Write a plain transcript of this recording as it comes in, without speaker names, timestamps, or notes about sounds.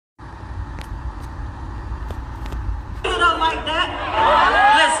like that.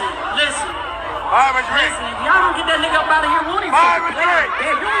 Listen. Listen, if y'all don't get that nigga up out of here, won't even take a play.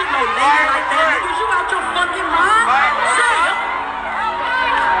 Yeah, you ain't no lady like that, nigga. You out your fucking mind? Say it.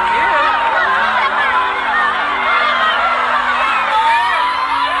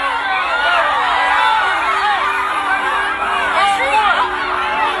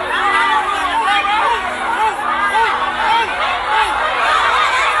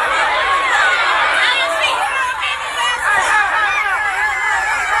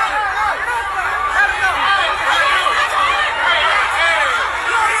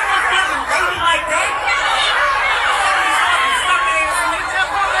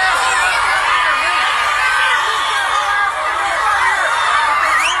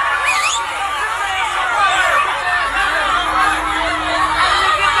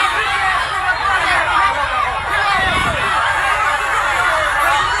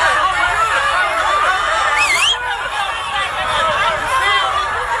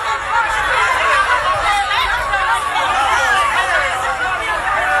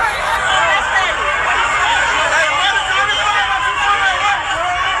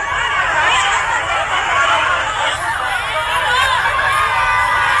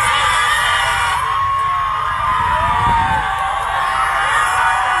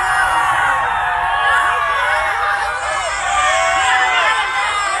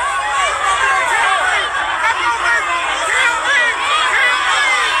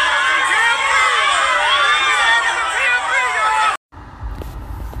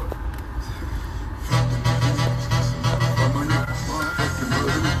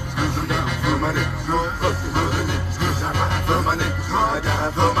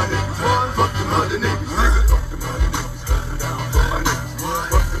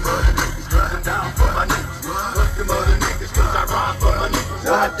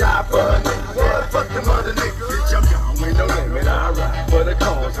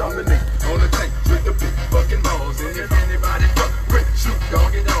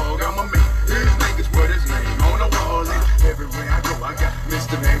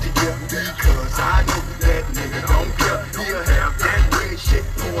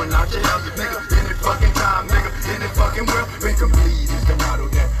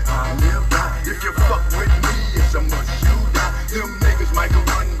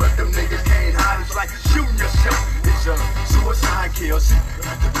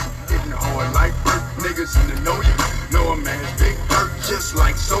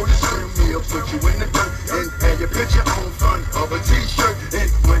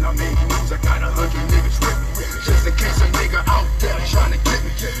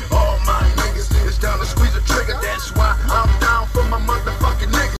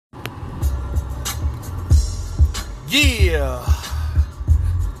 Yeah,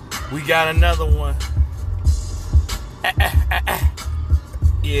 we got another one.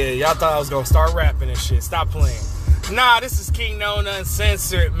 Yeah, y'all thought I was gonna start rapping and shit. Stop playing. Nah, this is Kingknown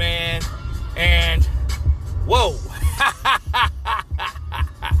Uncensored, man. And whoa,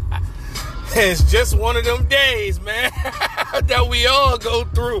 it's just one of them days, man, that we all go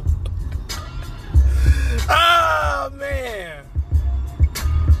through. Oh man,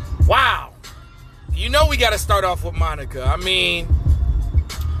 wow. You know we got to start off with Monica. I mean,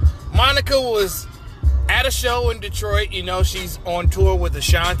 Monica was at a show in Detroit. You know, she's on tour with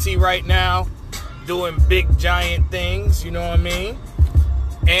Ashanti right now, doing big, giant things, you know what I mean?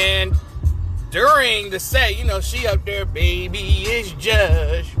 And during the set, you know, she up there, baby, it's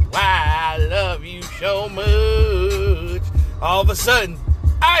just why I love you so much. All of a sudden,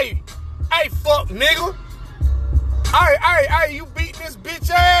 hey, fuck, nigga. Hey, you beating this bitch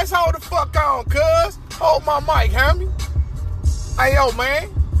ass? Hold the fuck on, cuz. Hold my mic, homie. Hey, yo, man.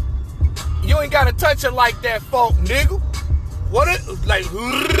 You ain't gotta touch it like that, folk, nigga. What it, like,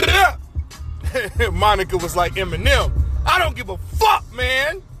 Monica was like Eminem. I don't give a fuck,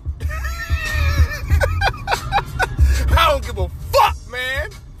 man. I don't give a fuck, man.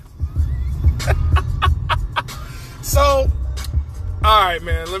 So, all right,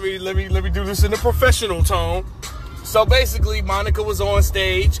 man. Let me do this in a professional tone. So basically, Monica was on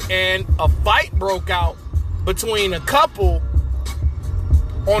stage, and a fight broke out between a couple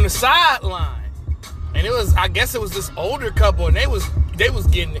on the sideline, and I guess it was this older couple, and they was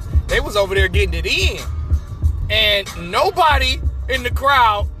over there getting it in, and nobody in the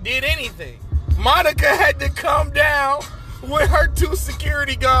crowd did anything. Monica had to come down with her 2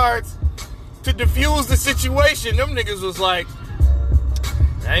 security guards to defuse the situation. Them niggas was like,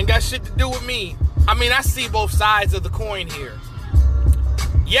 that ain't got shit to do with me. I mean, I see both sides of the coin here.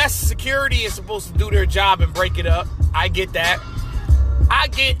 Yes, security is supposed to do their job and break it up. I get that. I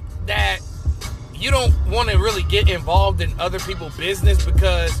get that you don't want to really get involved in other people's business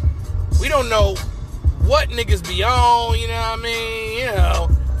because we don't know what niggas be on, you know what I mean? You know,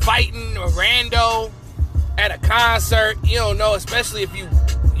 fighting a rando at a concert. You don't know, especially if you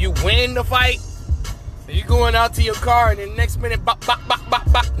win the fight. And you going out to your car and then next minute, bop, bop, bop,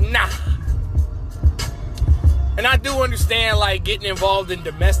 bop, bop, nah. And I do understand, like, getting involved in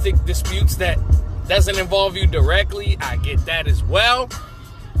domestic disputes that doesn't involve you directly. I get that as well.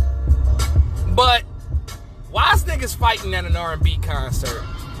 But why is niggas fighting at an R&B concert?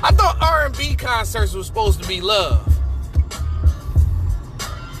 I thought R&B concerts were supposed to be love.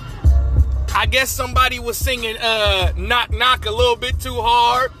 I guess somebody was singing Knock Knock a little bit too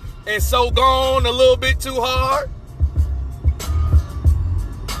hard and So Gone a little bit too hard.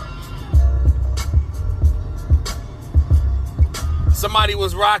 Somebody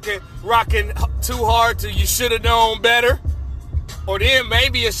was rocking too hard to You Should Have Known Better. Or then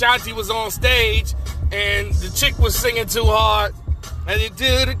maybe Ashanti was on stage and the chick was singing too hard. And it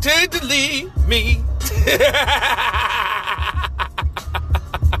did leave me.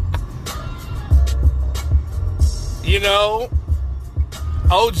 You know,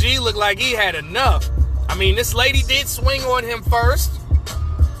 OG looked like he had enough. I mean, this lady did swing on him first.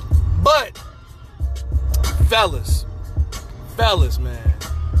 But, fellas, man,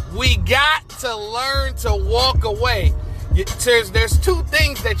 we got to learn to walk away. There's two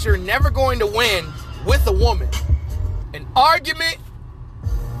things that you're never going to win with a woman. An argument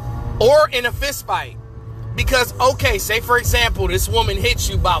or in a fist fight. Because, okay, say for example, this woman hits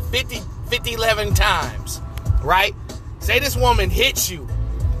you about 11 times, right? Say this woman hits you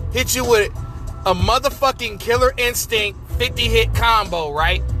with a motherfucking Killer Instinct 50 hit combo,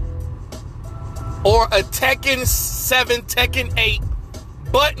 right? Or a Tekken 7, Tekken 8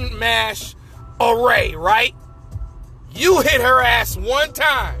 button mash array, right? You hit her ass one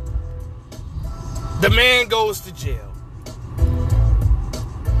time. The man goes to jail.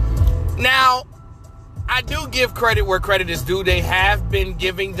 Now, I do give credit where credit is due. They have been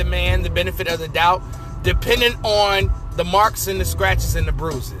giving the man the benefit of the doubt, depending on the marks and the scratches and the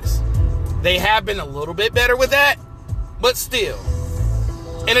bruises. They have been a little bit better with that, but still,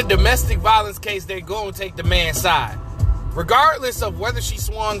 in a domestic violence case, they're going to take the man's side. Regardless of whether she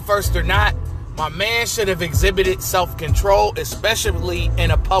swung first or not, my man should have exhibited self-control, especially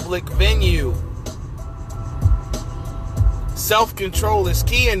in a public venue. Self-control is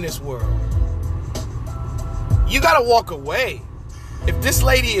key in this world. You gotta walk away. If this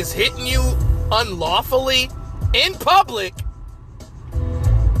lady is hitting you unlawfully in public,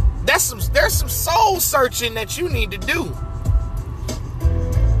 there's some soul searching that you need to do.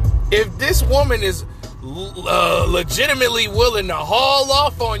 If this woman is legitimately willing to haul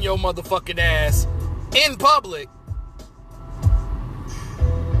off on your motherfucking ass in public,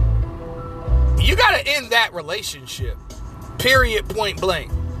 you gotta end that relationship. Period, point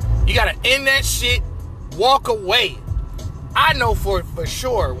blank. You gotta end that shit. Walk away. I know for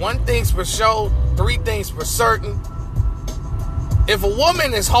sure. One thing's for sure. Three things for certain. If a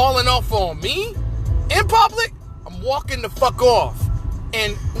woman is hauling off on me in public, I'm walking the fuck off.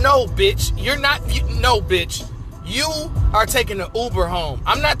 And no, bitch, no, bitch. You are taking the Uber home.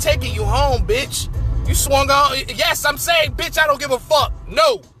 I'm not taking you home, bitch. You swung on. Yes, I'm saying, bitch, I don't give a fuck.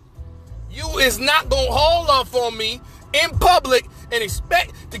 No. You is not gonna haul off on me in public and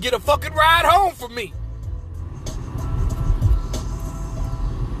expect to get a fucking ride home from me.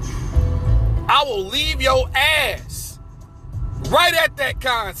 I will leave your ass right at that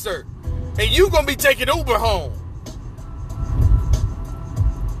concert, and you gonna be taking Uber home.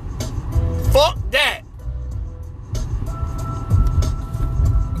 Fuck that.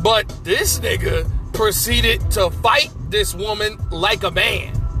 But this nigga proceeded to fight this woman like a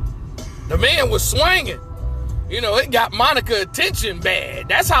man. The man was swinging. You know, it got Monica attention bad.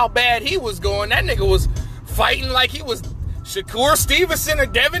 That's how bad he was going. That nigga was fighting like he was Shakur Stevenson or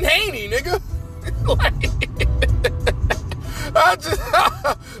Devin Haney, nigga. I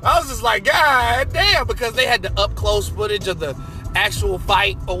was just like, God damn, because they had the up close footage of the actual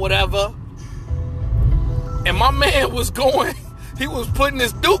fight or whatever. And my man was going, he was putting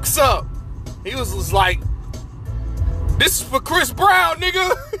his dukes up. He was just like, this is for Chris Brown,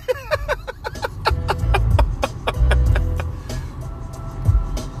 nigga.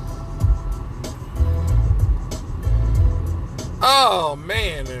 Oh,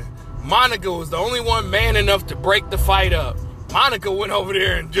 man. Monica was the only one man enough to break the fight up. Monica went over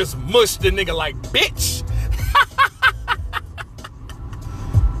there and just mushed the nigga like, bitch.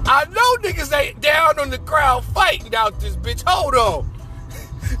 I know niggas ain't down on the crowd fighting out this bitch. Hold on.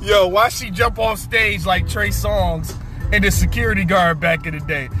 Yo, why she jump off stage like Trey Songz and the security guard back in the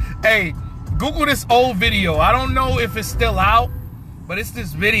day? Hey, Google this old video. I don't know if it's still out, but it's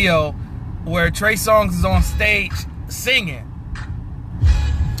this video where Trey Songz is on stage singing.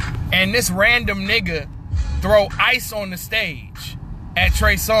 And this random nigga throw ice on the stage at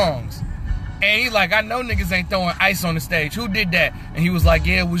Trey Songz. And he like, I know niggas ain't throwing ice on the stage. Who did that? And he was like,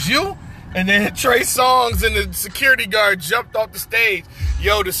 yeah, it was you. And then Trey Songz and the security guard jumped off the stage.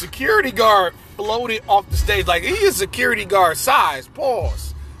 Yo, the security guard floated off the stage. Like, he is security guard size.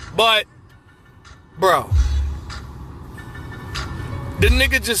 Pause. But, bro, the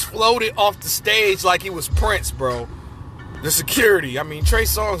nigga just floated off the stage like he was Prince, bro. The security. I mean, Trey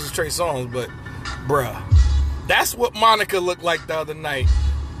Songz is Trey Songz, but, bruh, that's what Monica looked like the other night.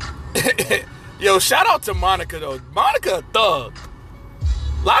 Yo, shout out to Monica, though. Monica a thug.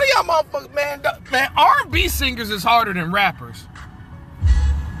 A lot of y'all motherfuckers, man, R&B singers is harder than rappers.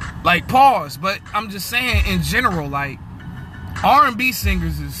 Like, pause. But I'm just saying, in general, like, R&B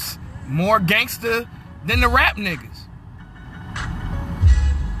singers is more gangster than the rap niggas.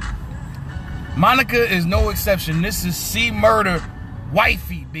 Monica is no exception. This is C-Murder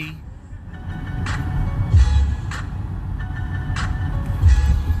wifey, B.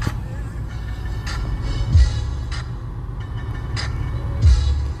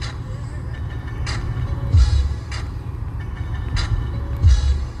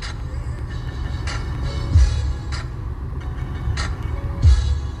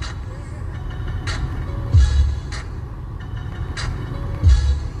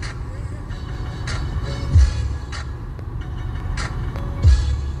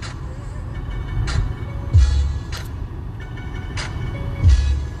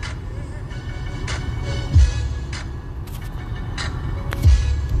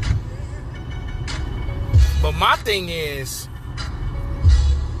 But my thing is,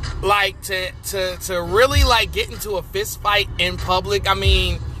 like, to really, like, get into a fist fight in public. I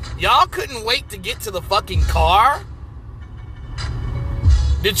mean, y'all couldn't wait to get to the fucking car?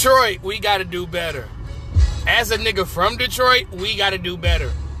 Detroit, we gotta do better. As a nigga from Detroit, we gotta do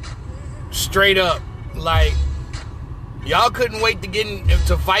better. Straight up. Like, y'all couldn't wait to get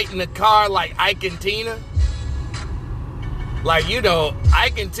to fight in the car like Ike and Tina? Like, you know,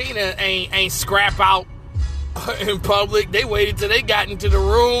 Ike and Tina ain't scrap out in public. They waited till they got into the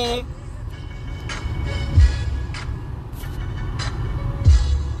room.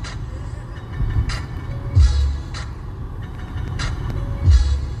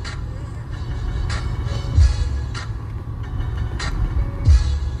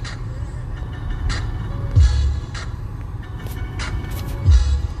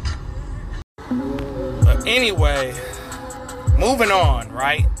 But anyway, moving on,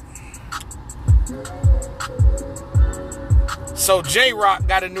 right? So J-Rock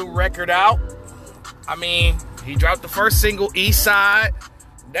got a new record out. I mean, he dropped the first single, East Side.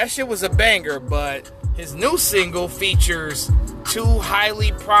 That shit was a banger, but his new single features two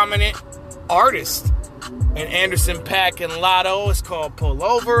highly prominent artists in Anderson .Paak and Lotto. It's called Pull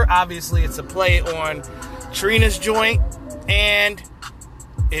Over. Obviously, it's a play on Trina's joint, and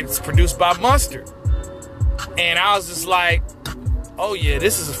it's produced by Mustard. And I was just like, oh yeah,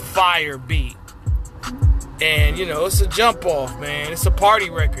 this is a fire beat. And, you know, it's a jump off, man. It's a party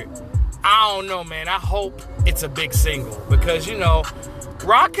record. I don't know, man. I hope it's a big single. Because, you know,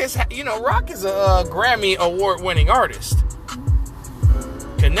 Rock is a Grammy award-winning artist.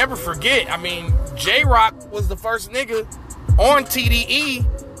 Can never forget. I mean, J-Rock was the first nigga on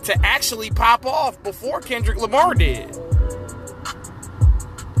TDE to actually pop off before Kendrick Lamar did.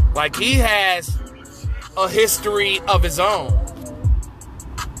 Like, he has a history of his own.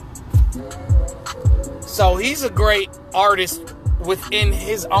 So he's a great artist within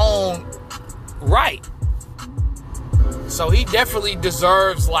his own right. So he definitely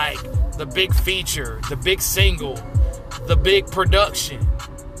deserves, like, the big feature, the big single, the big production.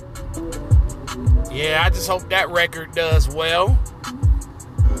 Yeah, I just hope that record does well.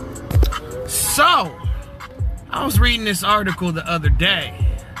 So, I was reading this article the other day,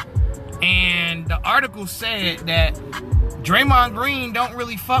 and the article said that Draymond Green don't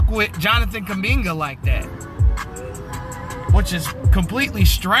really fuck with Jonathan Kuminga like that. Which is completely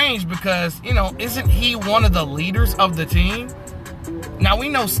strange because, you know, isn't he one of the leaders of the team? Now, we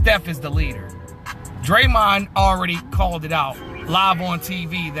know Steph is the leader. Draymond already called it out live on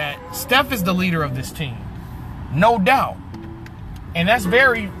TV that Steph is the leader of this team. No doubt. And that's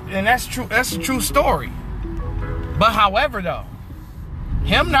true. That's a true story. But however, though,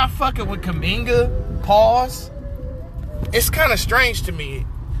 him not fucking with Kuminga, pause, it's kind of strange to me.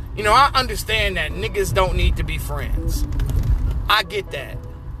 You know, I understand that niggas don't need to be friends. I get that.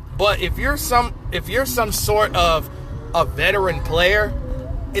 But if you're some sort of a veteran player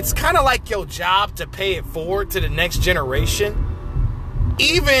it's kind of like your job to pay it forward to the next generation,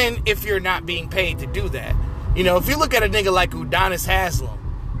 even if you're not being paid to do that. You know, if you look at a nigga like Udonis Haslem,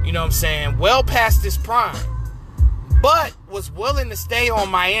 you know what I'm saying, well past his prime, but was willing to stay on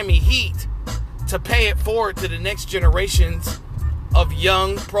Miami Heat to pay it forward to the next generations of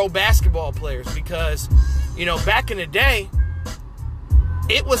young pro basketball players. Because, you know, back in the day,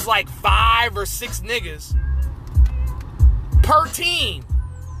 it was like 5 or 6 niggas per team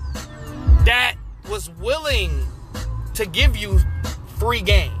that was willing to give you free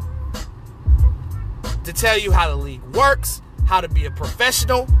game, to tell you how the league works, how to be a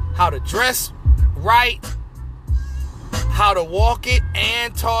professional, how to dress right, how to walk it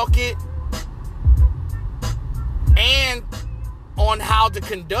and talk it, and on how to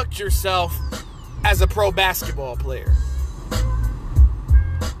conduct yourself as a pro basketball player.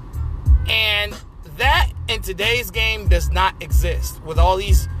 And that in today's game does not exist, with all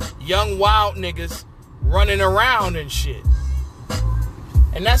these young wild niggas running around and shit.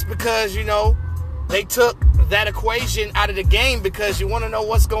 And that's because, you know, they took that equation out of the game. Because you want to know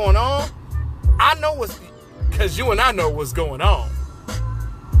what's going on? Because you and I know what's going on.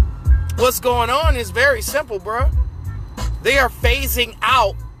 What's going on is very simple, bro. They are phasing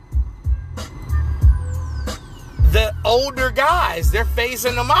out the older guys. They're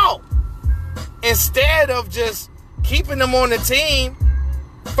phasing them out, instead of just keeping them on the team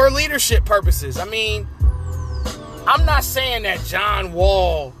for leadership purposes. I mean, I'm not saying that John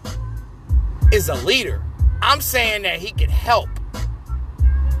Wall is a leader. I'm saying that he can help.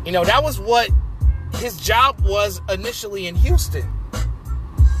 You know, that was what his job was initially in Houston.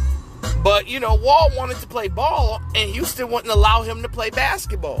 But, you know, Wall wanted to play ball, and Houston wouldn't allow him to play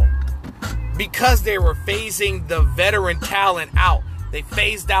basketball because they were phasing the veteran talent out. They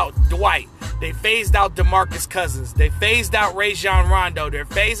phased out Dwight. They phased out DeMarcus Cousins. They phased out Rajon Rondo. They're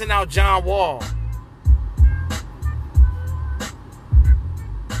phasing out John Wall.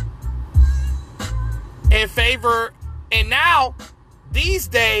 In favor, and now, these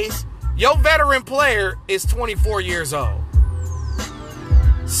days, your veteran player is 24 years old.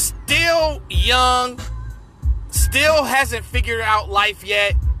 Still young, still hasn't figured out life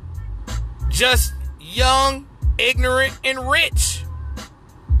yet. Just young, ignorant, and rich.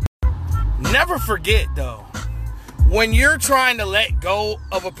 Never forget, though, when you're trying to let go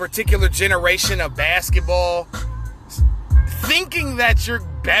of a particular generation of basketball, thinking that you're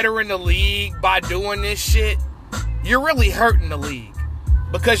better in the league by doing this shit, you're really hurting the league.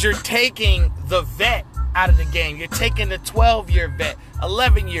 Because you're taking the vet out of the game. You're taking the 12-year vet,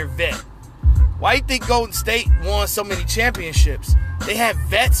 11-year vet. Why do you think Golden State won so many championships? They had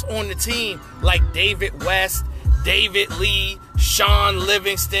vets on the team like David West, David Lee, Sean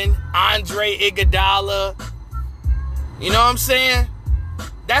Livingston, Andre Iguodala. You know what I'm saying?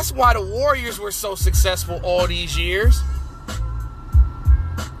 That's why the Warriors were so successful all these years.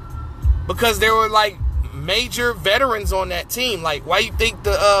 Because there were like major veterans on that team. Like, why you think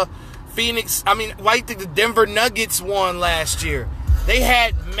the why you think the Denver Nuggets won last year? They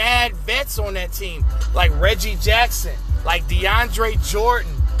had mad vets on that team, like Reggie Jackson, like DeAndre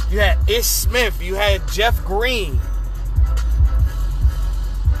Jordan. You had Ish Smith. You had Jeff Green.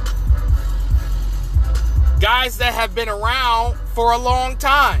 Guys that have been around for a long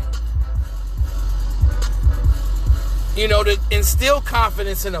time. You know, to instill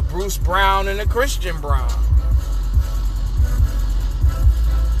confidence in a Bruce Brown and a Christian Brown.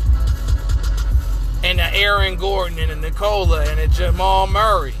 And a Aaron Gordon and a Nikola and a Jamal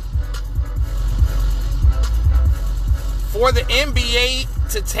Murray. For the NBA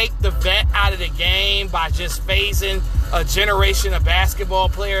to take the vet out of the game by just phasing a generation of basketball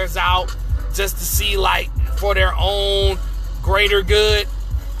players out just to see, like, for their own greater good,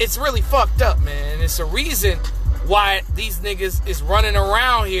 it's really fucked up, man. And it's a reason why these niggas is running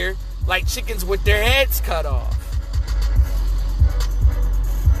around here like chickens with their heads cut off.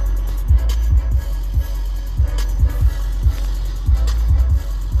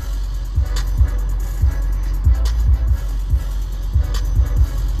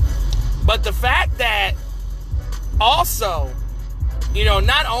 But the fact that also, you know,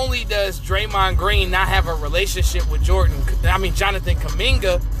 not only does Draymond Green not have a relationship with Jonathan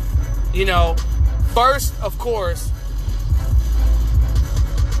Kuminga, you know, first, of course,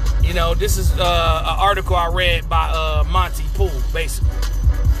 you know, this is an article I read by Monty Poole, basically.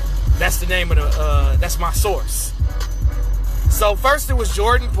 That's the name of that's my source. So first it was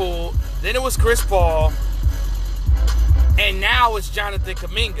Jordan Poole, then it was Chris Paul, and now it's Jonathan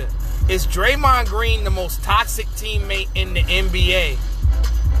Kuminga. Is Draymond Green the most toxic teammate in the NBA?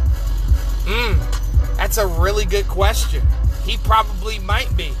 That's a really good question. he probably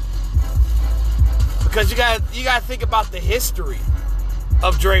might be. Because you got to think about the history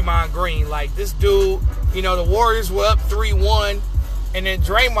of Draymond Green. Like, this dude, the Warriors were up 3-1, and then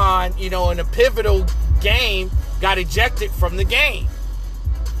Draymond, in a pivotal game, got ejected from the game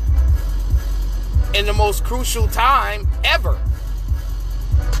in the most crucial time ever.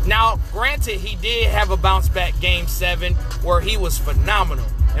 Now, granted, he did have a bounce-back Game 7 where he was phenomenal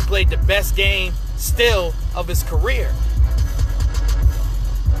and played the best game still of his career.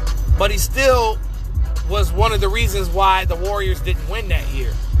 But he still was one of the reasons why the Warriors didn't win that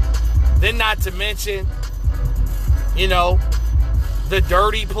year. Then not to mention, the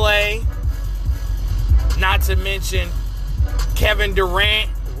dirty play. Not to mention Kevin Durant,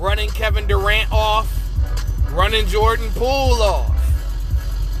 running Kevin Durant off, running Jordan Poole off.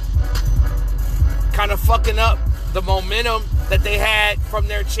 Kind of fucking up the momentum that they had from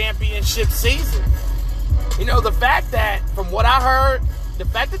their championship season. The fact that, from what I heard, the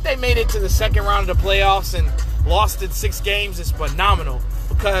fact that they made it to the second round of the playoffs and lost in 6 games is phenomenal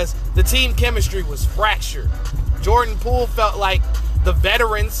because the team chemistry was fractured. Jordan Poole felt like the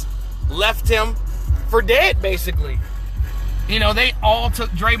veterans left him for dead, basically. They all took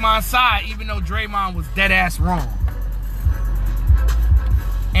Draymond's side, even though Draymond was dead ass wrong.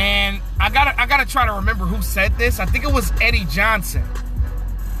 And I gotta try to remember who said this. I think it was Eddie Johnson.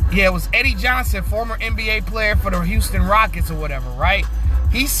 Yeah, it was Eddie Johnson, former NBA player for the Houston Rockets or whatever, right?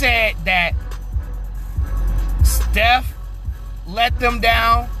 He said that Steph let them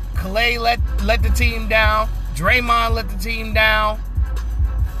down, Clay let the team down, Draymond let the team down,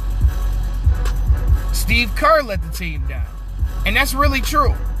 Steve Kerr let the team down. And that's really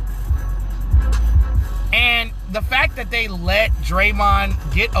true. And the fact that they let Draymond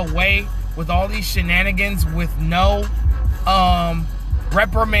get away with all these shenanigans with no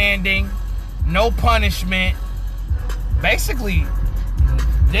reprimanding, no punishment, basically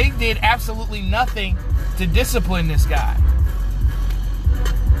they did absolutely nothing to discipline this guy.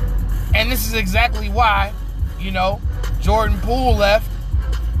 And this is exactly why, Jordan Poole left.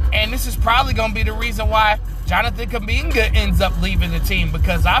 And this is probably going to be the reason why Jonathan Kuminga ends up leaving the team,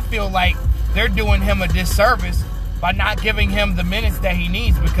 because I feel like they're doing him a disservice by not giving him the minutes that he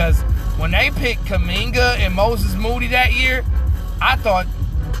needs. Because when they picked Kuminga and Moses Moody that year, I thought,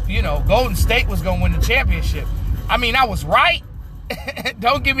 Golden State was going to win the championship. I mean, I was right.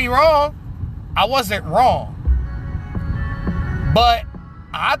 Don't get me wrong. I wasn't wrong. But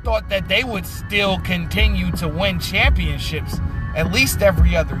I thought that they would still continue to win championships at least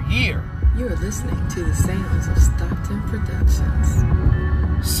every other year. You're listening to the sounds of Stockton Productions.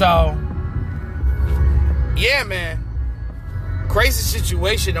 So, yeah, man. Crazy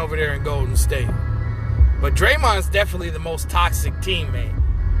situation over there in Golden State. But Draymond's definitely the most toxic teammate.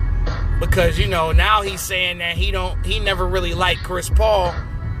 Because, now he's saying that he never really liked Chris Paul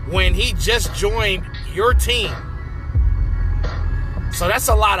when he just joined your team. So that's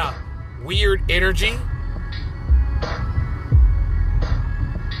a lot of weird energy.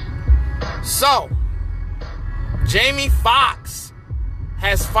 So, Jamie Foxx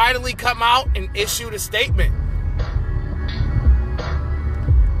has finally come out and issued a statement.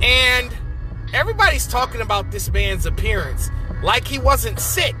 And everybody's talking about this man's appearance like he wasn't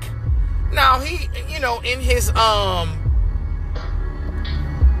sick. Now, he, in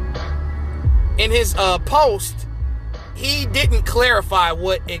his post, he didn't clarify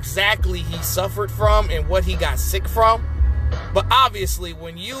what exactly he suffered from and what he got sick from. But obviously,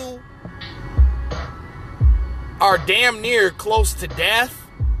 when you are damn near close to death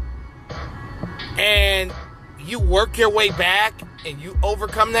and you work your way back and you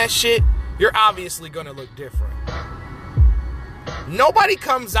overcome that shit, you're obviously going to look different. Nobody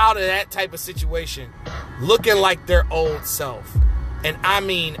comes out of that type of situation looking like their old self. And I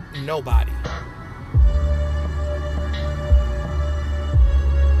mean nobody.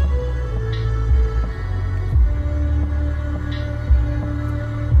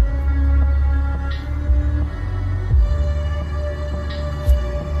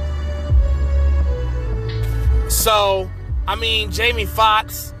 So, Jamie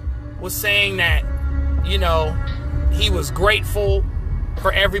Foxx was saying that, he was grateful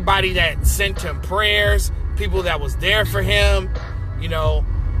for everybody that sent him prayers, people that was there for him,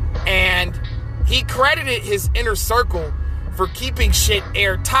 and he credited his inner circle for keeping shit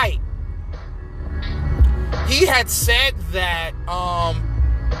airtight. He had said that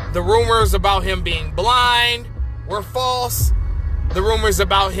the rumors about him being blind were false. The rumors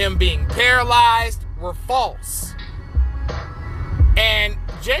about him being paralyzed were false. And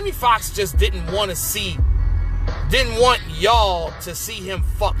Jamie Foxx just didn't want y'all to see him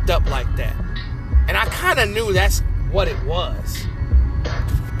fucked up like that. And I kind of knew that's what it was.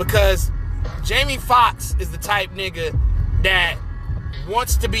 Because Jamie Foxx is the type nigga that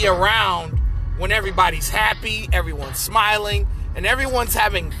wants to be around when everybody's happy, everyone's smiling, and everyone's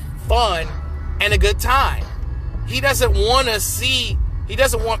having fun and a good time. He doesn't want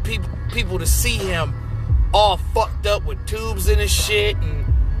people to see him all fucked up with tubes in his shit and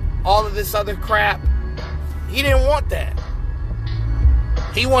all of this other crap. He didn't want that.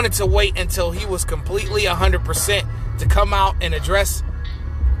 He wanted to wait until he was completely 100% to come out and address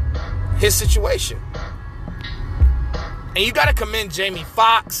his situation. And you got to commend Jamie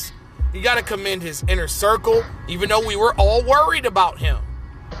Foxx. You got to commend his inner circle, even though we were all worried about him.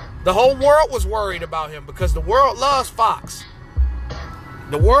 The whole world was worried about him because the world loves Fox.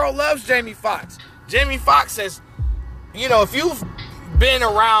 The world loves Jamie Foxx. Jamie Foxx says, you know, if you've been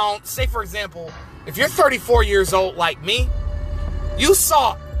around, say for example, if you're 34 years old like me, you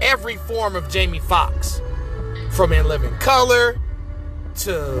saw every form of Jamie Foxx. From In Living Color,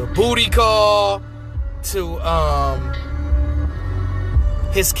 to Booty Call, to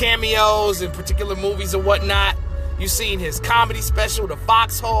his cameos in particular movies and whatnot. You seen his comedy special, The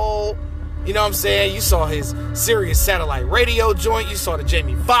Foxhole. You know what I'm saying? You saw his Sirius satellite radio joint. You saw the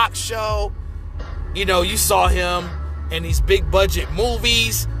Jamie Foxx show. You know, you saw him in these big budget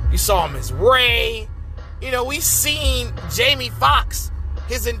movies. You saw him as Ray. You know, we've seen Jamie Foxx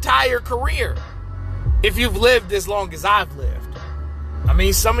his entire career. If you've lived as long as I've lived. I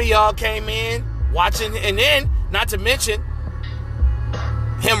mean, some of y'all came in watching, and then, not to mention,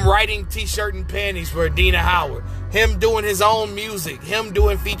 him writing T-shirt and panties for Adina Howard. Him doing his own music. Him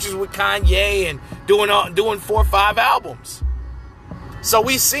doing features with Kanye and doing 4 or 5 albums. So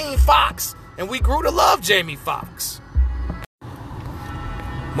we seen Fox, and we grew to love Jamie Foxx.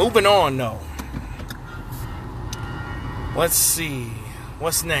 Moving on, though. Let's see.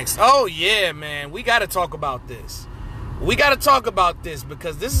 What's next? Oh, yeah, man. We got to talk about this. We got to talk about this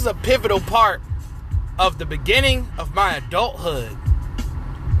because this is a pivotal part of the beginning of my adulthood.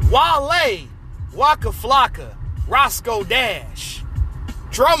 Wale, Waka Flocka, Roscoe Dash,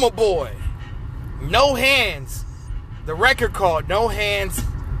 Drummer Boy, No Hands. The record called No Hands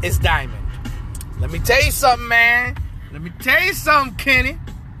is Diamond. Let me tell you something, man. Let me tell you something, Kenny.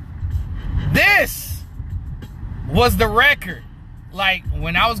 This was the record. Like,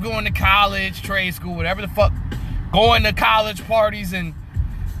 when I was going to college, trade school, whatever the fuck, going to college parties and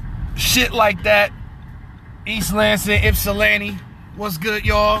shit like that. East Lansing, Ypsilanti. What's good,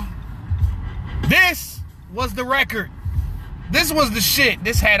 y'all? This was the record. This was the shit.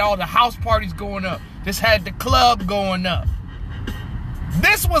 This had all the house parties going up. This had the club going up.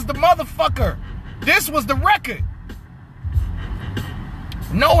 This was the motherfucker. This was the record.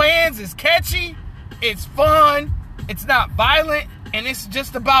 No Hands is catchy. It's fun. It's not violent. And it's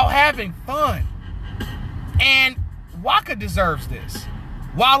just about having fun. And Waka deserves this.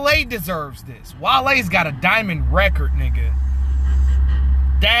 Wale deserves this. Wale's got a diamond record, nigga.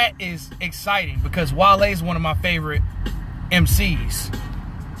 That is exciting because Wale is one of my favorite MCs.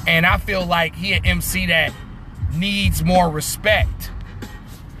 And I feel like he an MC that needs more respect.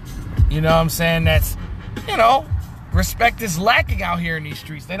 You know what I'm saying? That's, you know, respect is lacking out here in these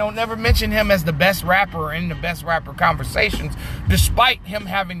streets. They don't never mention him as the best rapper or in the best rapper conversations, despite him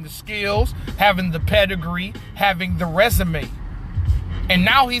having the skills, having the pedigree, having the resume. And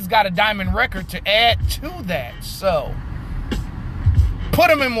now he's got a diamond record to add to that. So, put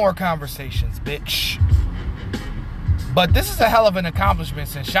him in more conversations, bitch. But this is a hell of an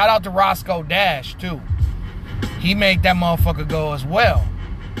accomplishment. And shout out to Roscoe Dash, too. He made that motherfucker go as well.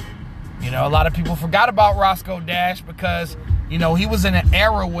 You know, a lot of people forgot about Roscoe Dash because, you know, he was in an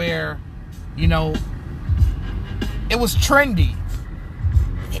era where, you know, it was trendy.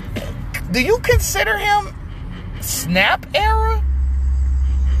 Do you consider him Snap era?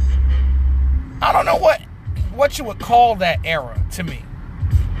 I don't know what you would call that era to me.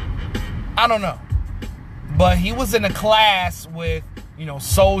 I don't know. But he was in a class with, you know,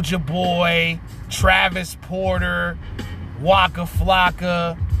 Soulja Boy, Travis Porter, Waka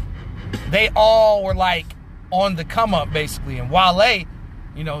Flocka. They all were like on the come up basically. And Wale,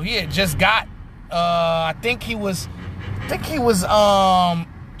 you know, he had just got I think he was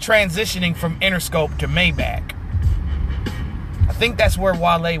transitioning from Interscope to Maybach. I think that's where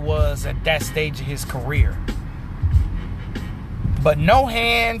Wale was at that stage of his career. But No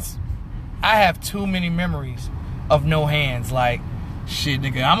Hands, I have too many memories of No Hands. Like, shit,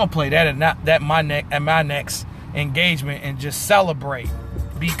 nigga, I'm gonna play that at my next engagement and just celebrate.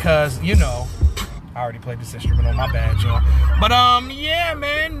 Because, you know, I already played this instrument on my bad, y'all. But, yeah,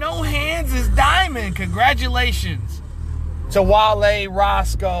 man, No Hands is diamond. Congratulations to Wale,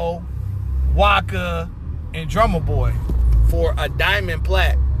 Roscoe, Waka, and Drummer Boy for a diamond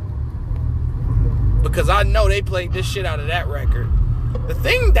plaque. Because I know they played this shit out of that record. The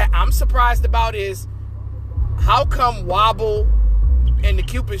thing that I'm surprised about is how come Wobble and the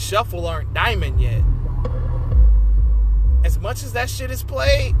Cupid Shuffle aren't diamond yet? As much as that shit is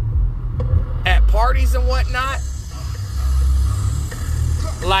played at parties and whatnot,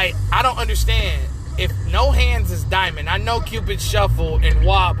 like, I don't understand. If No Hands is diamond, I know Cupid Shuffle and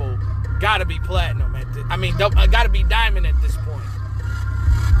Wobble gotta be platinum at this. I mean, gotta be diamond at this point.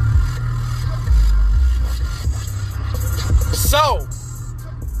 So,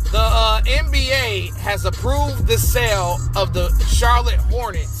 the NBA has approved the sale of the Charlotte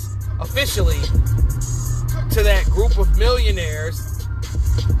Hornets officially to that group of millionaires,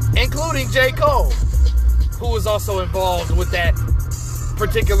 including J. Cole, who was also involved with that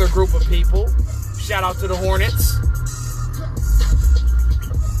particular group of people. Shout out to the Hornets.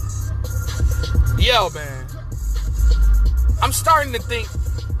 Yo, man. I'm starting to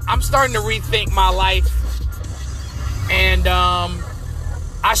rethink my life. And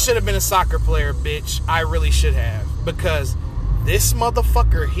I should have been a soccer player, bitch. I really should have. Because this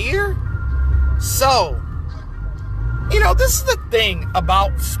motherfucker here. So, you know, this is the thing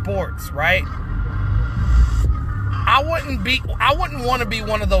about sports, right? I wouldn't want to be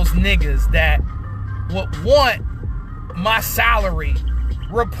one of those niggas that would want my salary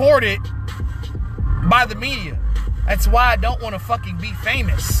reported by the media. That's why I don't want to fucking be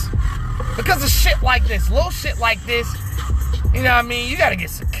famous. Because of shit like this, little shit like this, you know what I mean? You gotta get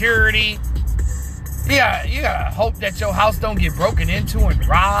security. Yeah, you gotta hope that your house don't get broken into and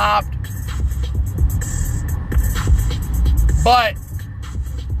robbed. But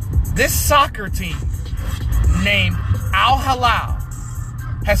this soccer team named Al Hilal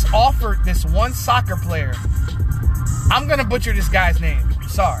has offered this one soccer player. I'm gonna butcher this guy's name.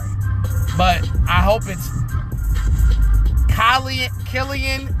 Sorry, but I hope it's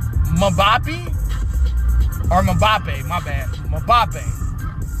Kylian Mbappe or Mbappe. My bad, Mbappe.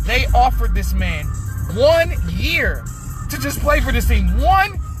 They offered this man 1 year to just play for this team.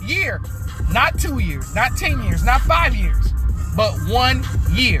 1 year, not 2 years, not 10 years, not 5 years, but 1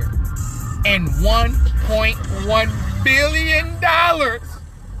 year and $1.1 billion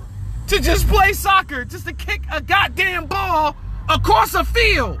to just play soccer, just to kick a goddamn ball across a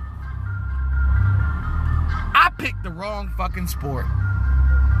field. I picked the wrong fucking sport.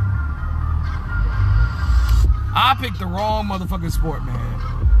 I picked the wrong motherfucking sport, man.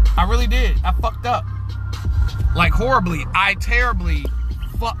 I really did. I fucked up. Like, horribly. I terribly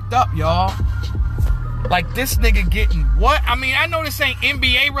fucked up, y'all. Like, this nigga getting what? I mean, I know this ain't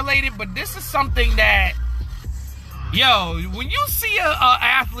NBA related, but this is something that, yo, when you see a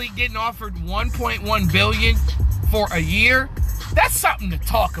athlete getting offered $1.1 billion for a year, that's something to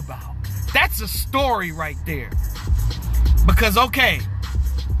talk about. That's a story right there. Because, okay,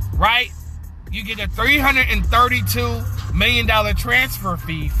 right? You get a $332 million transfer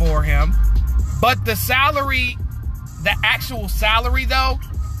fee for him. But the salary, the actual salary, though,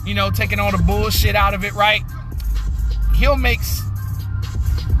 you know, taking all the bullshit out of it, right? He'll make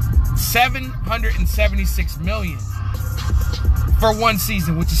 $776 million for one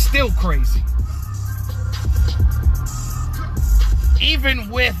season, which is still crazy. Even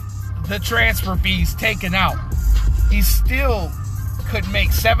with the transfer fees taken out, he still could make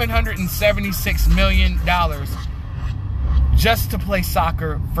 $776 million just to play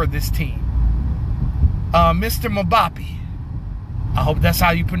soccer for this team. Mr. Mbappe, I hope that's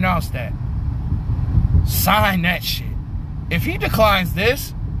how you pronounce that. Sign that shit. If he declines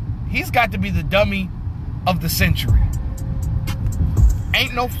this, he's got to be the dummy of the century.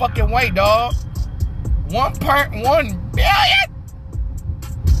 Ain't no fucking way, dog. 1.1 billion?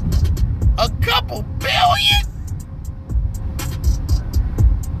 A couple billion?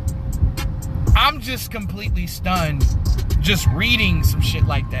 I'm just completely stunned just reading some shit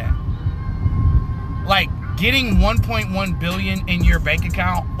like that. Like, getting 1.1 billion in your bank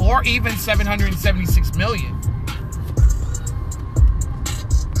account, or even 776 million.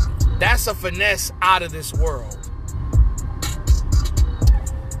 That's a finesse out of this world.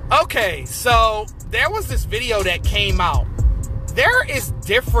 Okay, so there was this video that came out. There is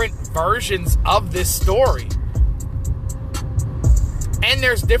different versions of this story. And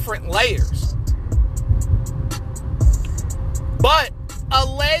there's different layers. But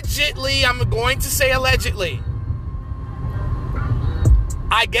allegedly, I'm going to say allegedly,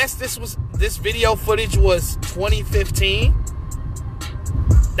 I guess this video footage was 2015.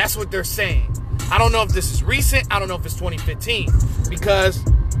 That's what they're saying. I don't know if this is recent. I don't know if it's 2015. Because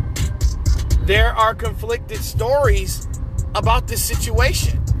there are conflicted stories about this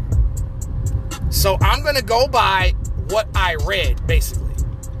situation. So I'm going to go by what I read, basically.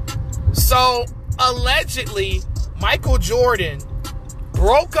 So allegedly, Michael Jordan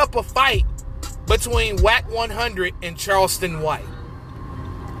broke up a fight between WAC 100 and Charleston White.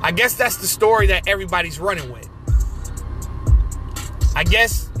 I guess that's the story that everybody's running with. I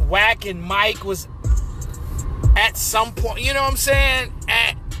guess WAC and Mike was at some point, you know what I'm saying,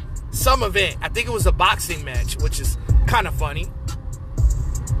 at some event. I think it was a boxing match, which is kind of funny.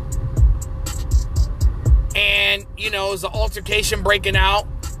 And, you know, it was an altercation breaking out,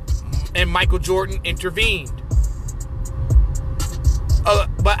 and Michael Jordan intervened.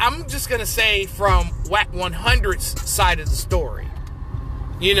 But I'm just going to say from WAC 100's side of the story.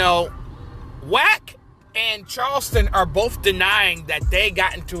 You know, WAC and Charleston are both denying that they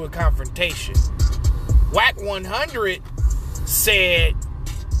got into a confrontation. WAC 100 said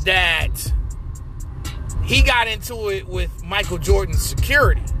that he got into it with Michael Jordan's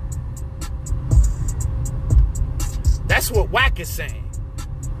security. That's what WAC is saying.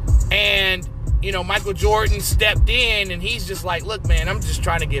 And, you know, Michael Jordan stepped in and he's just like, look, man, I'm just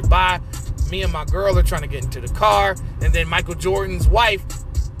trying to get by. Me and my girl are trying to get into the car. And then Michael Jordan's wife,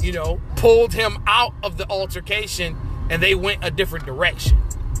 you know, pulled him out of the altercation and they went a different direction.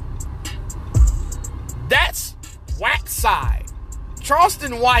 That's WAC's side.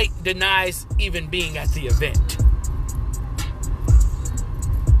 Charleston White denies even being at the event.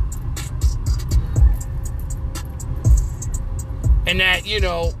 And that, you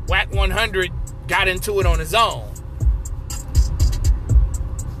know, WAC 100 got into it on his own.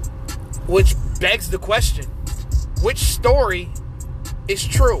 Which begs the question, which story is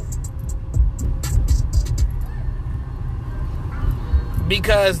true?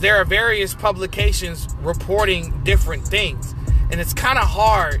 Because there are various publications reporting different things. And it's kind of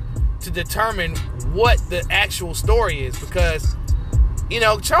hard to determine what the actual story is. Because, you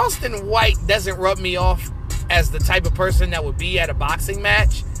know, Charleston White doesn't rub me off as the type of person that would be at a boxing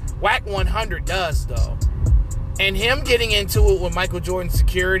match. WAC 100 does, though. And him getting into it with Michael Jordan's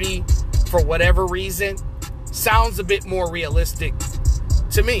security for whatever reason sounds a bit more realistic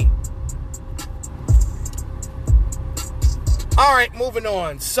to me. All right, moving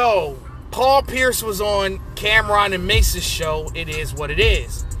on. So, Paul Pierce was on Cameron and Mace's show, It Is What It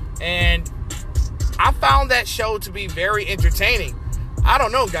Is. And I found that show to be very entertaining. I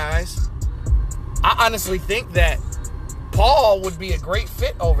don't know, guys. I honestly think that Paul would be a great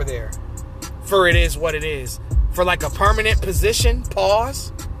fit over there for It Is What It Is. For like a permanent position,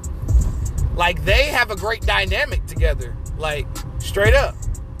 pause. Like, they have a great dynamic together. Like, straight up.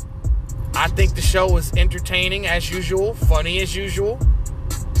 I think the show was entertaining as usual, funny as usual.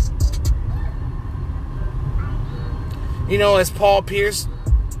 You know, as Paul Pierce,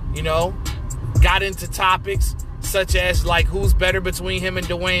 you know, got into topics such as, like, who's better between him and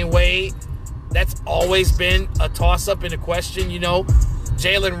Dwayne Wade. That's always been a toss-up and a question, you know.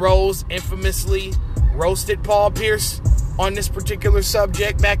 Jalen Rose infamously roasted Paul Pierce on this particular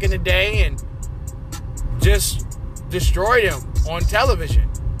subject back in the day and just destroyed him on television.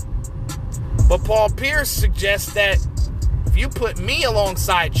 But Paul Pierce suggests that if you put me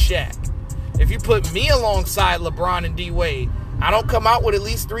alongside Shaq, if you put me alongside LeBron and D. Wade, I don't come out with at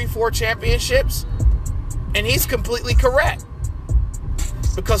least 3-4 championships. And he's completely correct.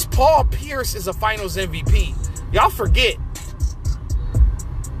 Because Paul Pierce is a finals MVP. Y'all forget.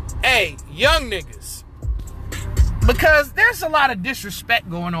 Hey, young niggas. Because there's a lot of disrespect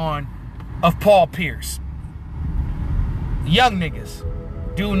going on of Paul Pierce. Young niggas,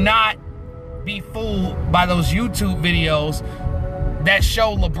 do not be fooled by those YouTube videos that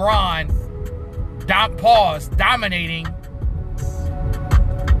show LeBron dominating.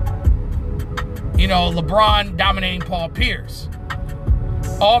 You know, LeBron dominating Paul Pierce.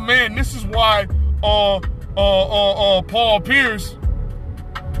 Oh man, this is why Paul Pierce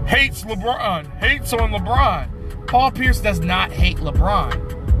hates LeBron, hates on LeBron. Paul Pierce does not hate LeBron.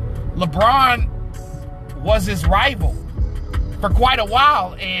 LeBron was his rival for quite a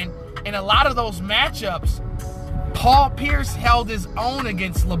while, and in a lot of those matchups, Paul Pierce held his own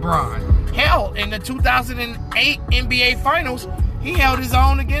against LeBron. Hell, in the 2008 NBA Finals, he held his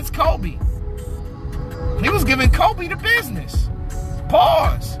own against Kobe. He was giving Kobe the business.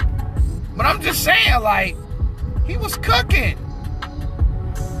 Pause. But I'm just saying, like, he was cooking.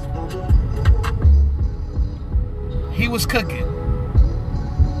 He was cooking.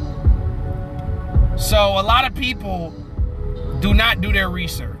 So a lot of people do not do their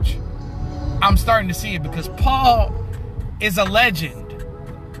research. I'm starting to see it because Paul is a legend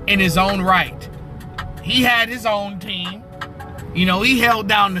in his own right. He had his own team. You know, he held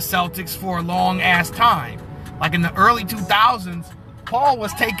down the Celtics for a long ass time. Like in the early 2000s, Paul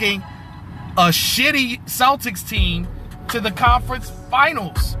was taking a shitty Celtics team to the conference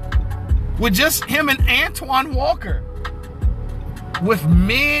finals with just him and Antoine Walker with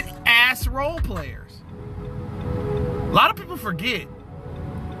mid-ass role players. A lot of people forget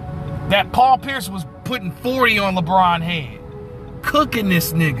that Paul Pierce was putting 40 on LeBron's head, cooking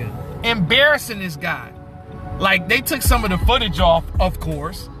this nigga, embarrassing this guy. Like, they took some of the footage off, of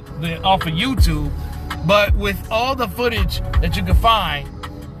course, off of YouTube, but with all the footage that you can find,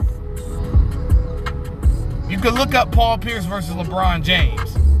 you can look up Paul Pierce versus LeBron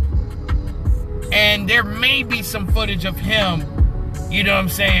James. And there may be some footage of him, you know what I'm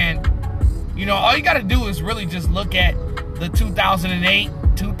saying? You know, all you got to do is really just look at the 2008,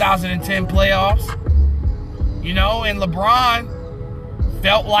 2010 playoffs. You know, and LeBron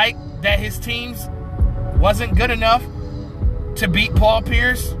felt like that his teams wasn't good enough to beat Paul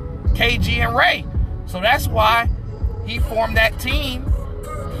Pierce, KG, and Ray. So that's why he formed that team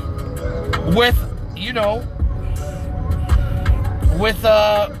with, you know, with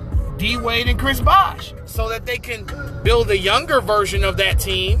D Wade and Chris Bosh, so that they can build a younger version of that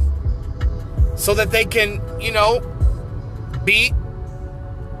team, so that they can, you know, beat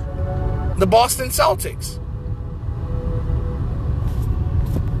the Boston Celtics.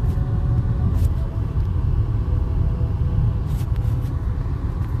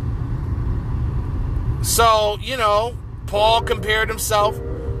 So, you know, Paul compared himself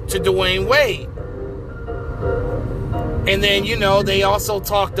to Dwayne Wade. And then, you know, they also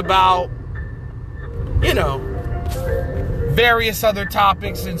talked about, you know, various other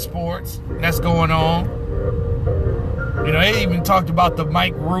topics in sports that's going on. You know, they even talked about the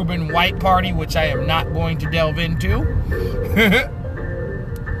Mike Rubin White Party, which I am not going to delve into.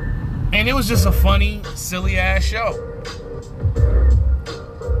 And it was just a funny, silly-ass show.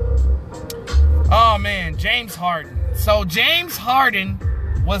 Oh, man, James Harden. So, James Harden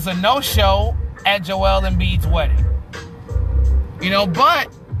was a no-show at Joel Embiid's wedding. You know, but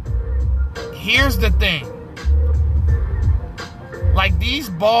here's the thing. Like, these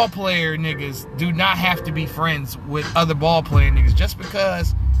ball player niggas do not have to be friends with other ball player niggas. Just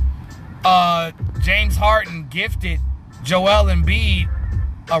because James Harden gifted Joel Embiid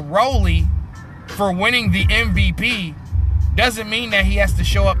a rollie for winning the MVP doesn't mean that he has to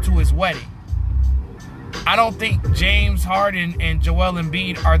show up to his wedding. I don't think James Harden and Joel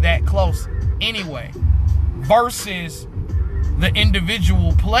Embiid are that close anyway. Versus the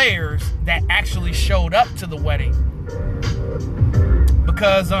individual players that actually showed up to the wedding.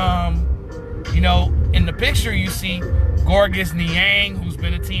 Because, you know, in the picture you see Gorgas Niang, who's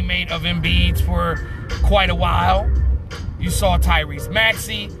been a teammate of Embiid's for quite a while. You saw Tyrese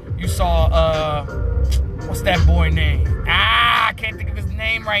Maxey. You saw, what's that boy name? I can't think of his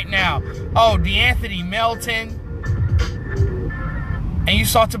name right now. Oh, DeAnthony Melton. And you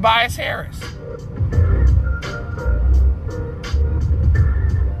saw Tobias Harris.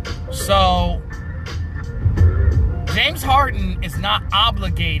 So, James Harden is not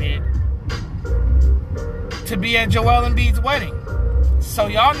obligated to be at Joel Embiid's wedding. So,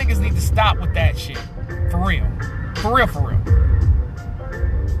 y'all niggas need to stop with that shit. For real. For real, for real.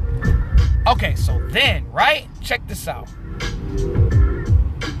 Okay, so then, right? Check this out.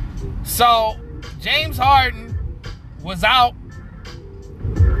 So, James Harden was out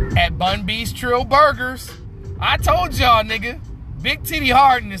at Bun B's Trill Burgers. I told y'all, nigga. Big Titty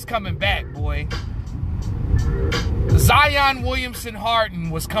Harden is coming back, boy. Zion Williamson Harden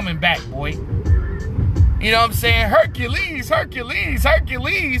was coming back, boy. You know what I'm saying? Hercules, Hercules,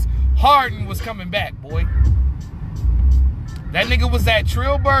 Hercules. Harden was coming back, boy. That nigga was at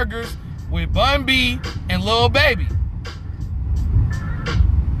Trill Burgers with Bun B and Lil Baby.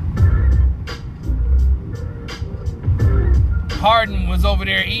 Harden was over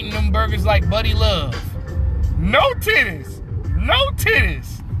there eating them burgers like Buddy Love. No titties. No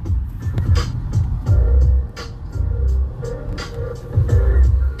titties.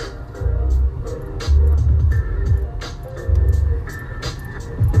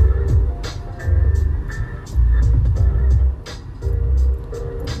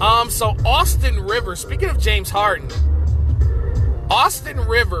 So Austin Rivers, speaking of James Harden, Austin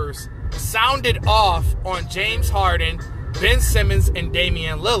Rivers sounded off on James Harden, Ben Simmons, and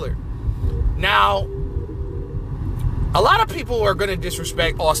Damian Lillard. Now, a lot of people are going to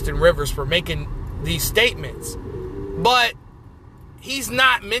disrespect Austin Rivers for making these statements, but he's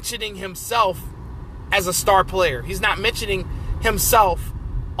not mentioning himself as a star player. He's not mentioning himself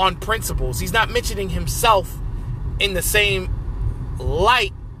on principles. He's not mentioning himself in the same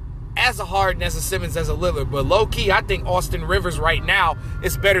light as a Harden, as a Simmons, as a Lillard. But low-key, I think Austin Rivers right now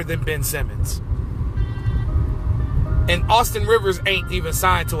is better than Ben Simmons. And Austin Rivers ain't even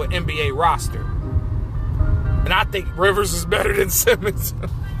signed to an NBA roster. And I think Rivers is better than Simmons.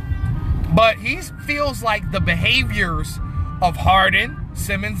 But he feels like the behaviors of Harden,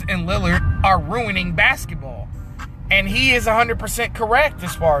 Simmons, and Lillard are ruining basketball. And he is 100% correct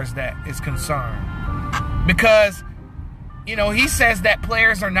as far as that is concerned. Because, you know, he says that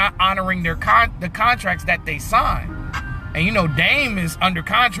players are not honoring their the contracts that they sign. And, you know, Dame is under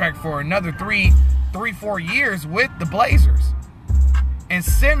contract for another 4 years with the Blazers. And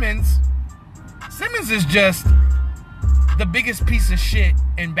Simmons is just the biggest piece of shit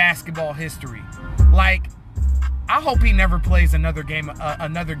in basketball history. Like, I hope he never plays another game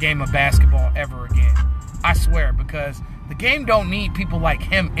of basketball ever again. I swear, because the game don't need people like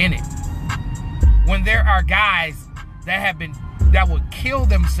him in it. When there are guys that would kill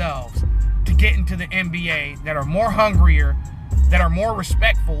themselves to get into the NBA, that are more hungrier, that are more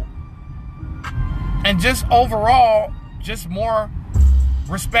respectful, and just overall, just more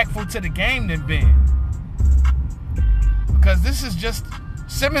respectful to the game than Ben. Because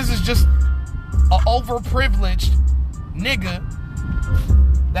Simmons is just an overprivileged nigga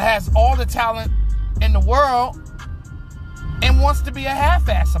that has all the talent in the world and wants to be a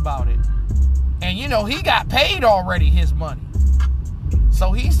half-ass about it. And, you know, he got paid already his money.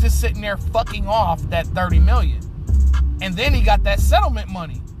 So he's just sitting there fucking off that $30 million. And then he got that settlement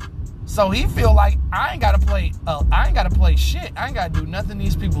money. So he feel like I ain't gotta play shit. I ain't gotta do nothing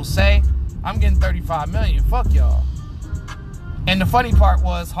these people say. I'm getting $35 million. Fuck y'all. And the funny part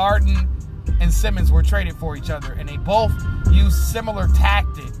was Harden and Simmons were traded for each other, and they both used similar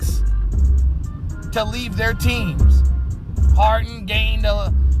tactics to leave their teams. Harden gained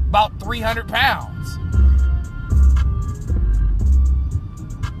about 300 pounds.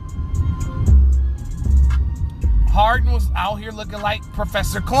 Harden was out here looking like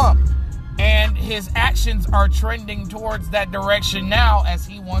Professor Klump. And his actions are trending towards that direction now as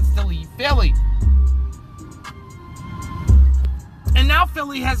he wants to leave Philly. And now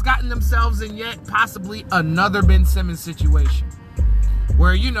Philly has gotten themselves in yet possibly another Ben Simmons situation.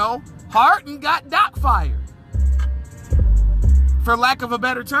 Where, you know, Harden got Doc fired. For lack of a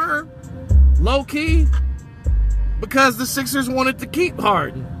better term. Low-key. Because the Sixers wanted to keep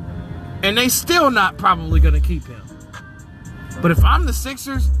Harden. And they still not probably going to keep him. But if I'm the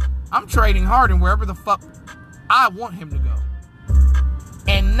Sixers, I'm trading Harden wherever the fuck I want him to go.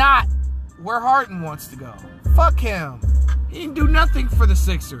 And not where Harden wants to go. Fuck him. He didn't do nothing for the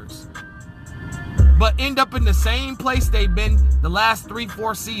Sixers. But end up in the same place they've been the last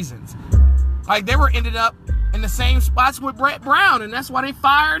 3-4 seasons. Like, they were ended up in the same spots with Brett Brown, and that's why they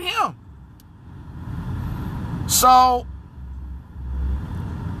fired him. So,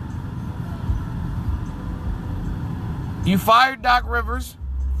 you fired Doc Rivers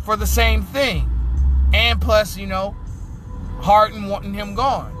for the same thing. And plus, you know, Harden wanting him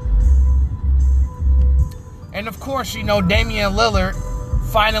gone. And of course, you know, Damian Lillard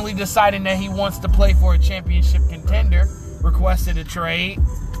finally deciding that he wants to play for a championship contender, requested a trade.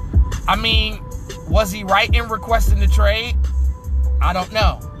 I mean, was he right in requesting the trade? I don't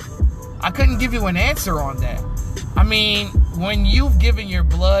know. I couldn't give you an answer on that. I mean, when you've given your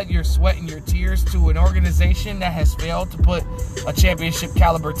blood, your sweat, and your tears to an organization that has failed to put a championship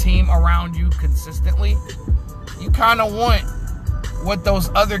caliber team around you consistently, you kind of want what those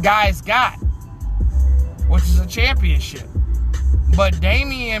other guys got, which is a championship. But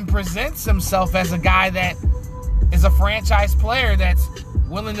Damian presents himself as a guy that is a franchise player that's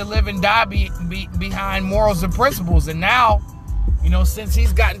willing to live and die behind morals and principles. And now, you know, since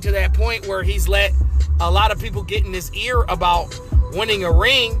he's gotten to that point where he's let a lot of people get in his ear about winning a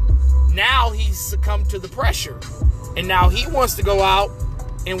ring, now he's succumbed to the pressure. And now he wants to go out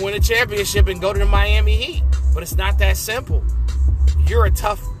and win a championship and go to the Miami Heat. But it's not that simple. You're a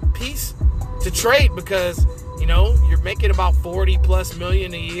tough piece to trade because, you know, you're making about $40+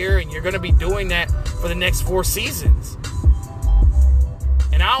 million a year, and you're going to be doing that for the next 4 seasons.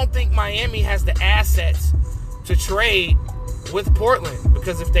 And I don't think Miami has the assets to trade with Portland,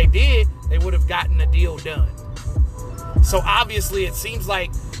 because if they did, they would have gotten a deal done. So obviously it seems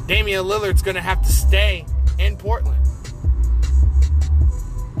like Damian Lillard's going to have to stay in Portland.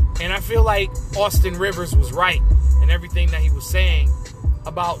 And I feel like Austin Rivers was right in everything that he was saying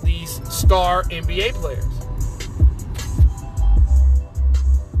about these star NBA players.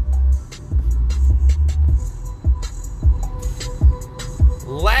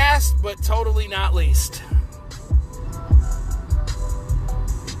 Last but totally not least,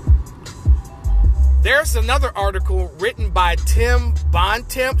 there's another article written by Tim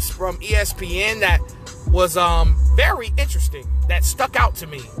Bontemps from ESPN that was very interesting, that stuck out to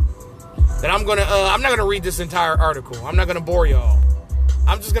me. that I'm not gonna read this entire article. I'm not gonna bore y'all.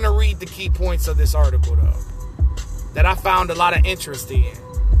 I'm just gonna read the key points of this article though, that I found a lot of interest in.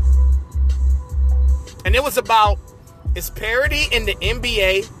 And it was about, is parity in the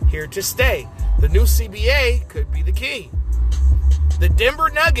NBA here to stay? The new CBA could be the key. The Denver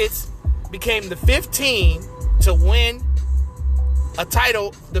Nuggets became the fifth team to win a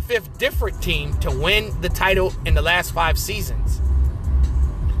title, the fifth different team to win the title in the last 5 seasons.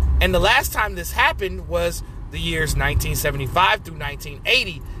 And the last time this happened was the years 1975 through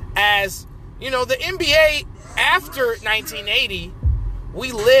 1980. As, you know, the NBA after 1980,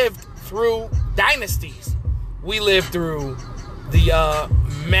 we lived through dynasties. We lived through the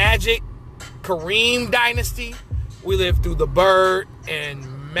Magic Kareem dynasty. We lived through the Bird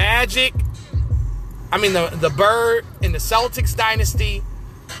and Magic. I mean, the Bird and the Celtics dynasty.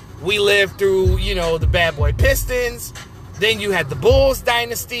 We lived through, you know, the Bad Boy Pistons. Then you had the Bulls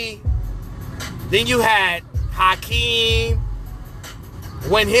dynasty. Then you had Hakeem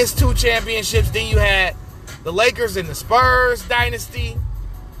win his 2 championships. Then you had the Lakers and the Spurs dynasty.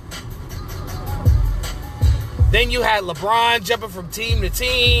 Then you had LeBron jumping from team to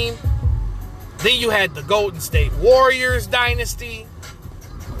team. Then you had the Golden State Warriors dynasty.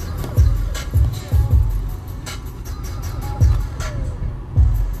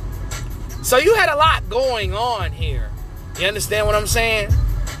 So you had a lot going on here. You understand what I'm saying?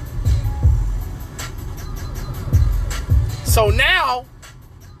 So now,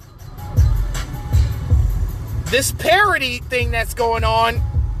 this parity thing that's going on,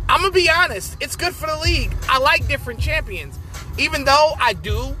 I'm going to be honest, it's good for the league. I like different champions. Even though I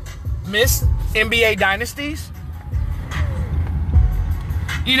do miss NBA dynasties.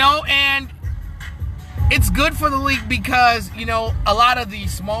 You know, and it's good for the league because, you know, a lot of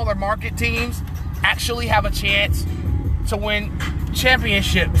these smaller market teams actually have a chance to win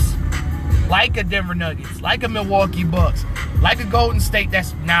championships. Like a Denver Nuggets, like a Milwaukee Bucks, like a Golden State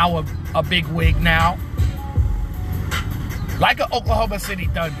that's now a big wig now. Like a Oklahoma City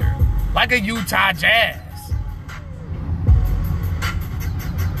Thunder, like a Utah Jazz.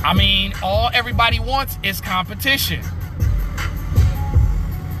 I mean, all everybody wants is competition.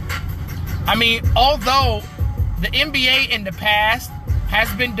 I mean, although the NBA in the past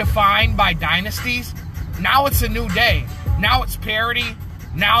has been defined by dynasties, now it's a new day. Now it's parity.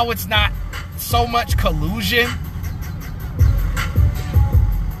 Now it's not so much collusion.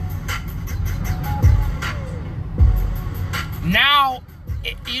 Now,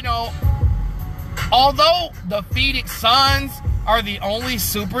 you know, although the Phoenix Suns are the only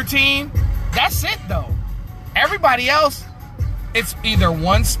super team, that's it though. Everybody else, it's either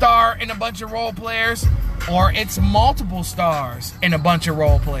one star and a bunch of role players, or it's multiple stars and a bunch of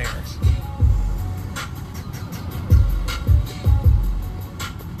role players.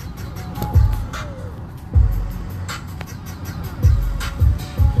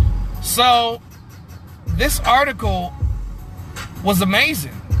 So, this article was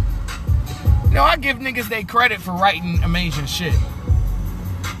amazing. You know, I give niggas they credit for writing amazing shit.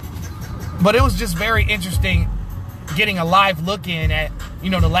 But it was just very interesting getting a live look in at, you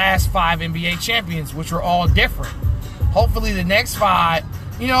know, the last 5 NBA champions, which were all different. Hopefully the next 5,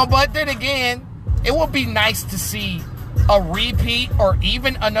 you know, but then again, it would be nice to see a repeat or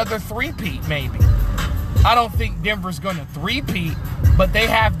even another 3-peat maybe. I don't think Denver's going to 3-peat, but they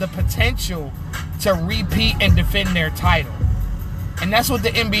have the potential to repeat and defend their title. And that's what the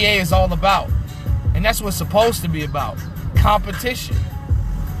NBA is all about. And that's what it's supposed to be about. Competition.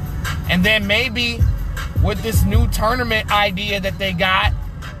 And then maybe with this new tournament idea that they got,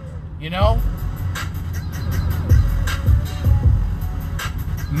 you know,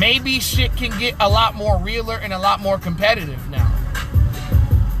 maybe shit can get a lot more realer and a lot more competitive now.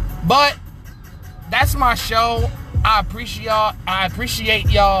 But that's my show. I appreciate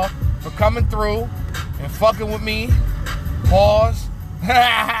y'all for coming through and fucking with me. Pause.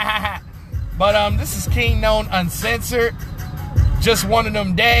 But this is Kingknown Uncensored. Just one of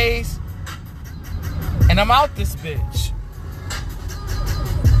them days. And I'm out this bitch.